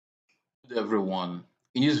Good everyone.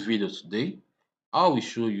 In this video today, I will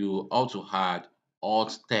show you how to add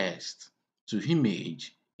alt text to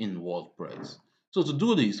image in WordPress. So to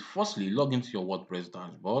do this, firstly log into your WordPress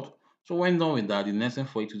dashboard. So when done with that, the next thing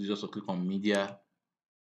for you to do is just to click on media,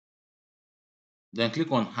 then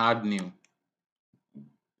click on add new.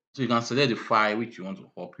 So you can select the file which you want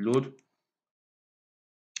to upload.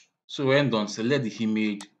 So when done, select the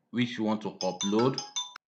image which you want to upload.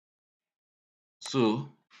 So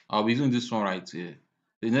I'll be doing this one right here.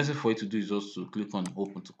 The next thing for you to do is just to click on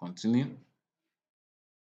open to continue.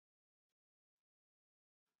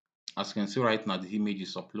 As you can see right now, the image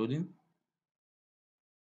is uploading.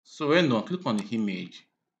 So when done, click on the image.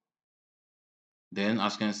 Then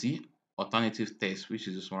as you can see, alternative text, which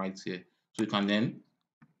is this one right here. So you can then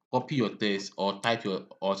copy your text or type your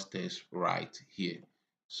alt text right here.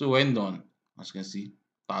 So when done, as you can see,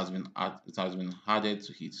 it has been added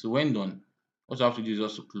to it. So when done, what you have to do is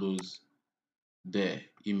just to close the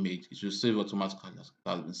image. It will save automatically as it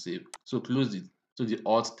has been saved. So close it. So the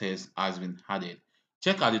alt text has been added.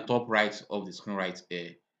 Check at the top right of the screen right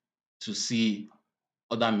here to see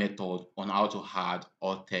other method on how to add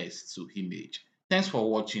or text to image. Thanks for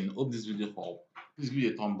watching. Hope this video helped. Please give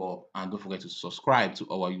it a thumb up and don't forget to subscribe to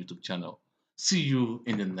our YouTube channel. See you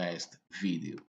in the next video.